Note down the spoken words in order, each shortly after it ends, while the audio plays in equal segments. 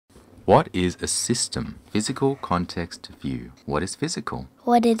What is a system? Physical context view. What is physical?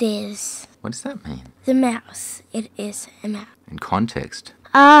 What it is. What does that mean? The mouse. It is a mouse. And context.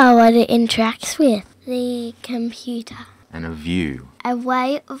 What it interacts with. The computer. And a view. A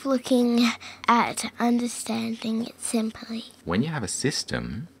way of looking at understanding it simply. When you have a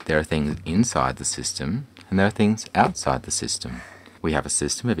system, there are things inside the system and there are things outside the system. We have a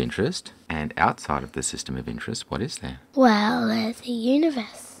system of interest, and outside of the system of interest, what is there? Well, there's a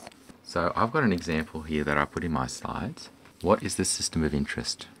universe. So I've got an example here that I put in my slides. What is the system of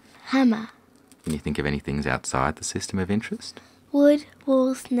interest? Hammer. Can you think of any things outside the system of interest? Wood,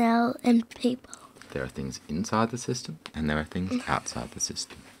 walls, nail, and people. There are things inside the system and there are things outside the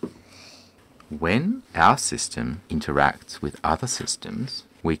system. When our system interacts with other systems,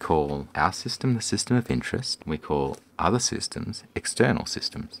 we call our system the system of interest. We call other systems external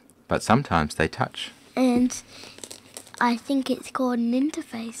systems. But sometimes they touch. And I think it's called an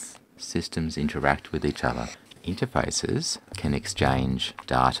interface. Systems interact with each other. Interfaces can exchange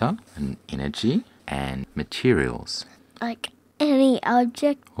data and energy and materials. Like any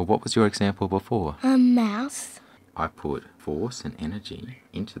object. Well, what was your example before? A mouse. I put force and energy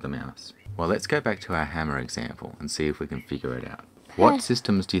into the mouse. Well, let's go back to our hammer example and see if we can figure it out. What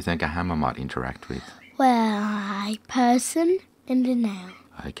systems do you think a hammer might interact with? Well, a person and a nail.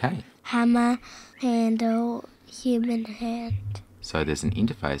 Okay. Hammer, handle, human hand. So there's an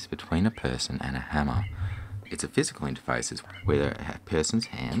interface between a person and a hammer. It's a physical interface where a person's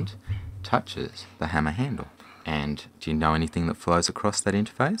hand touches the hammer handle. And do you know anything that flows across that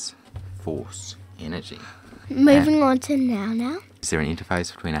interface? Force, energy. Moving on to now. Is there an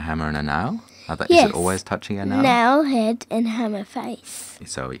interface between a hammer and a nail? Yes. Is it always touching a nail? Nail head and hammer face.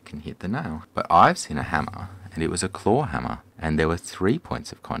 So it can hit the nail. But I've seen a hammer, and it was a claw hammer, and there were 3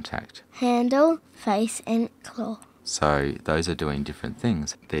 points of contact. Handle, face, and claw. So those are doing different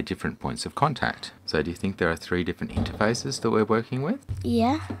things. They're different points of contact. So do you think there are 3 different interfaces that we're working with?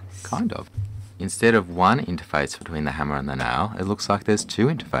 Yeah. Kind of. Instead of one interface between the hammer and the nail, it looks like there's 2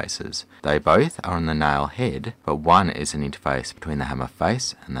 interfaces. They both are on the nail head, but one is an interface between the hammer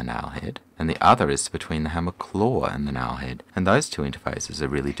face and the nail head, and the other is between the hammer claw and the nail head. And those 2 interfaces are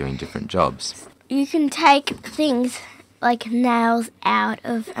really doing different jobs. You can take things like nails out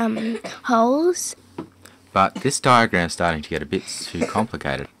of holes. But this diagram's starting to get a bit too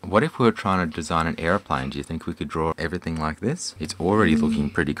complicated. What if we were trying to design an aeroplane? Do you think we could draw everything like this? It's already looking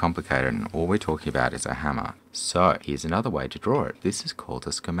pretty complicated, and all we're talking about is a hammer. So here's another way to draw it. This is called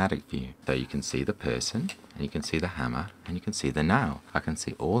a schematic view. So you can see the person, and you can see the hammer, and you can see the nail. I can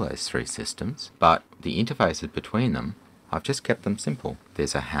see all those 3 systems, but the interfaces between them, I've just kept them simple.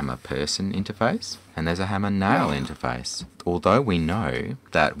 There's a hammer-person interface, and there's a hammer-nail interface. Although we know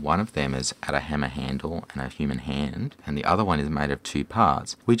that one of them is at a hammer handle and a human hand, and the other one is made of 2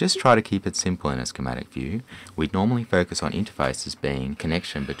 parts, we just try to keep it simple in a schematic view. We'd normally focus on interfaces being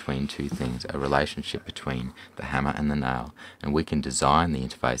connection between 2 things, a relationship between the hammer and the nail, and we can design the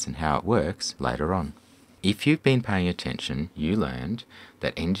interface and how it works later on. If you've been paying attention, you learned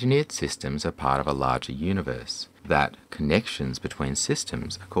that engineered systems are part of a larger universe, that connections between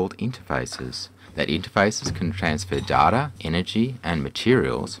systems are called interfaces, that interfaces can transfer data, energy, and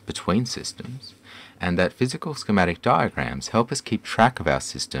materials between systems, and that physical schematic diagrams help us keep track of our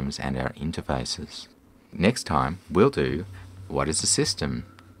systems and our interfaces. Next time, we'll do what is a system?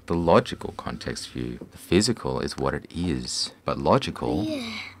 The logical context view. The physical is what it is, but logical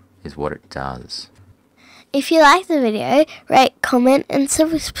is what it does. If you like the video, rate, comment, and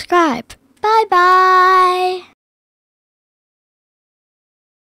subscribe. Bye-bye!